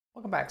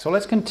Welcome back. So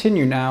let's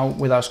continue now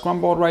with our Scrum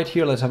board right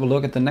here. Let's have a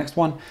look at the next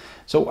one.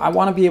 So I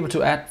want to be able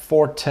to add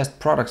 4 test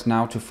products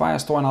now to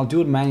Firestore, and I'll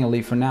do it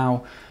manually for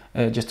now,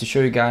 just to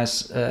show you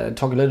guys,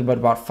 talk a little bit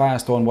about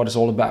Firestore and what it's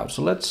all about.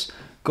 So let's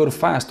go to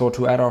Firestore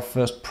to add our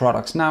first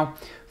products. Now,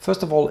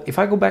 first of all, if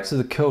I go back to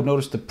the code,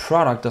 notice the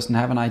product doesn't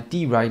have an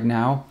ID right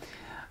now.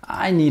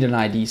 I need an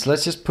ID, so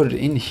let's just put it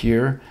in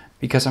here,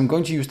 because I'm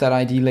going to use that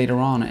ID later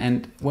on.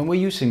 And when we're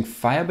using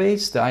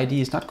Firebase, the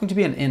ID is not going to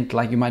be an int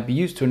like you might be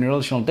used to in a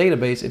relational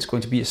database. It's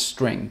going to be a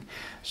string.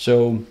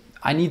 So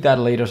I need that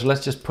later. So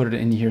let's just put it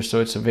in here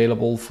so it's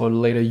available for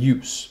later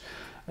use.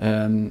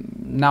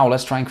 Now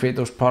let's try and create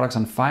those products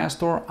on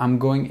Firestore. I'm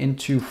going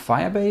into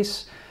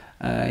Firebase,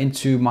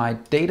 into my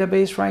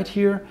database right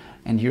here.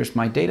 And here's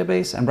my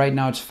database. And right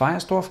now it's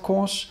Firestore, of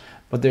course,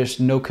 but there's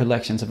no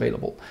collections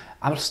available.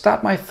 I'll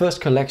start my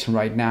first collection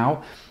right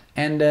now.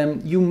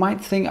 And you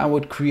might think I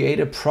would create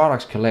a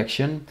products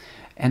collection,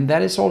 and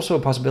that is also a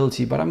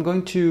possibility, but I'm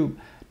going to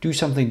do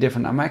something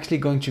different. I'm actually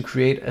going to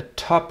create a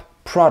top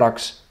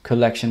products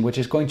collection, which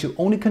is going to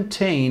only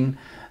contain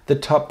the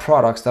top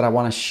products that I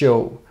want to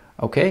show.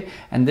 Okay,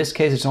 in this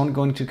case, it's only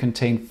going to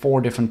contain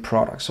 4 different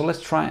products. So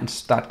let's try and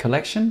start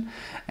collection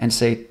and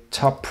say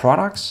top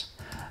products.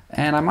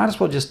 And I might as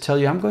well just tell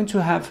you, I'm going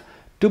to have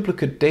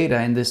duplicate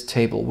data in this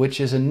table, which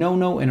is a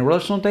no-no in a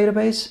relational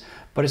database,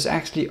 but it's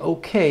actually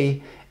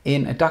okay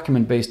in a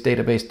document-based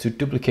database to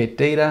duplicate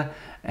data,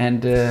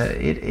 and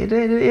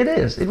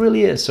it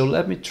really is. So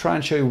let me try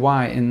and show you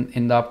why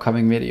in the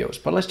upcoming videos,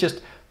 but let's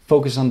just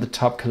focus on the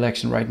top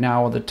collection right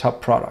now, or the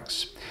top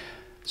products.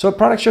 So a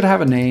product should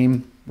have a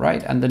name,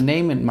 right? And the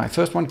name in my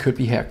first one could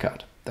be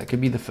haircut. That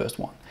could be the first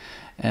one.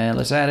 And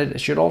let's add it.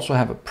 It should also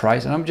have a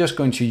price, and I'm just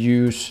going to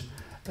use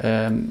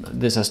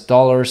this as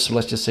dollars. So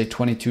let's just say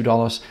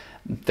 $22.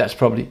 That's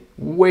probably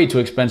way too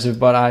expensive,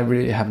 but I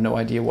really have no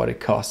idea what it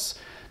costs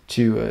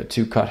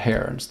to cut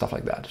hair and stuff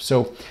like that.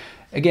 So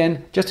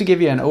again, just to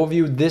give you an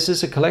overview, this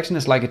is a collection.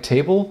 It's like a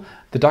table.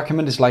 The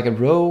document is like a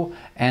row,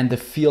 and the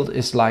field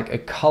is like a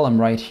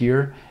column right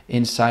here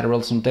inside a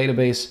relational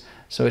database.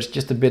 So it's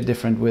just a bit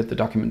different with the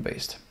document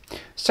based.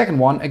 Second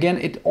one, again,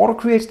 it auto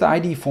creates the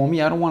ID for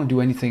me. I don't want to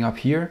do anything up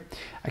here.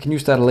 I can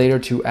use that later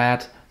to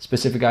add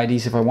specific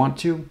IDs if I want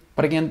to.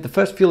 But again, the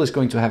first field is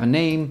going to have a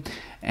name,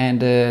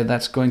 and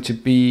that's going to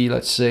be,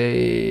 let's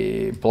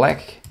say,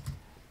 black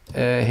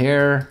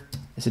hair.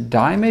 Is it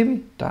dye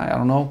maybe? Dye, I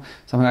don't know,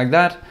 something like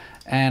that.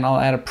 And I'll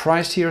add a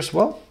price here as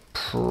well.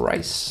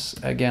 Price,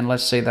 again,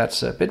 let's say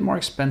that's a bit more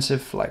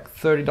expensive, like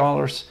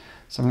 $30,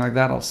 something like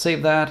that. I'll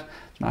save that.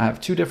 Now I have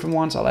 2 different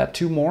ones. I'll add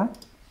 2 more.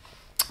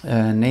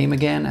 Name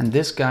again, and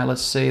this guy,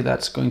 let's say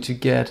that's going to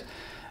get,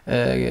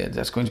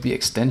 that's going to be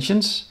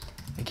extensions.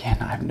 Again,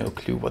 I have no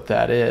clue what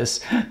that is,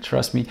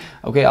 trust me.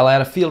 Okay, I'll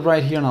add a field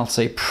right here, and I'll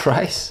say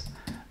price.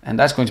 And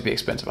that's going to be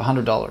expensive,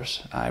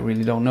 $100. I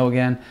really don't know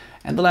again.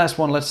 And the last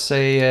one, let's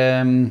say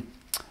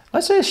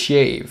a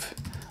shave.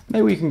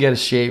 Maybe we can get a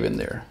shave in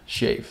there.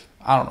 Shave.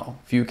 I don't know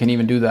if you can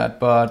even do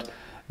that, but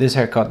this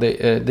haircut,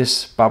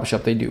 this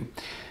barbershop, they do.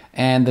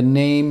 And the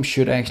name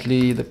should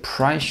actually, the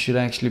price should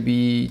actually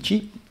be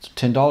cheap,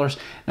 $10.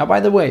 Now, by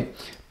the way,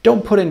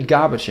 don't put in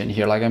garbage in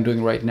here like I'm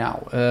doing right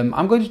now.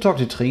 I'm going to talk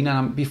to Trina,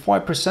 and before I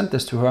present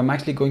this to her, I'm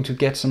actually going to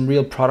get some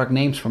real product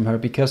names from her,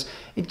 because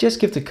it just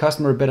gives the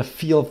customer a better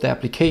feel of the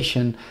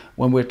application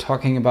when we're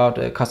talking about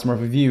a customer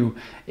review.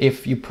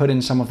 If you put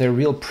in some of their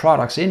real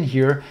products in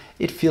here,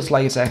 it feels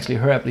like it's actually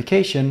her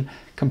application,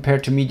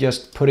 compared to me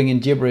just putting in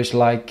gibberish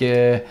like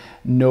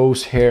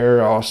nose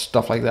hair or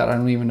stuff like that. I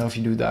don't even know if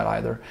you do that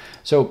either.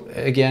 So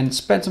again,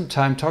 spend some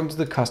time talking to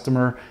the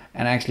customer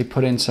and actually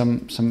put in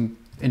some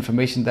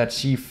information that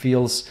she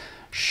feels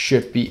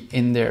should be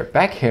in there.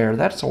 Back hair,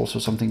 that's also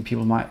something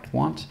people might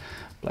want.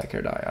 Black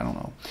hair dye, I don't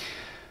know.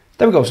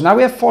 There we go. So now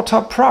we have 4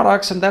 top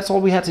products, and that's all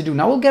we had to do.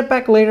 Now we'll get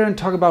back later and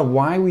talk about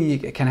why we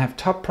can have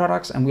top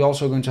products, and we're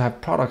also going to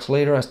have products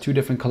later as 2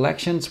 different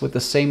collections with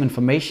the same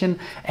information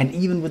and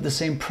even with the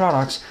same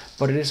products,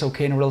 but it is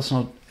okay in a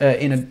relational,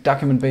 in a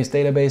document-based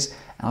database,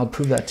 and I'll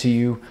prove that to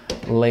you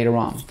later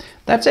on.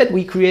 That's it.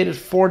 We created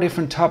 4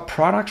 different top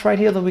products right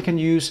here that we can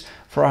use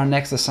for our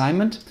next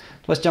assignment.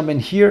 Let's jump in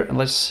here, and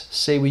let's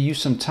say we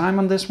use some time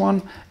on this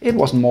one. It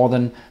wasn't more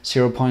than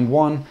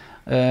 0.1,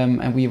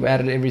 and we've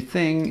added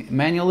everything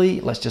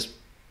manually. Let's just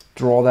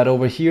draw that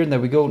over here. There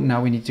we go.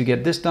 Now we need to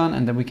get this done,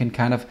 and then we can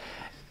kind of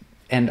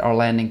end our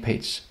landing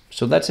page.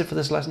 So that's it for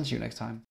this lesson. See you next time.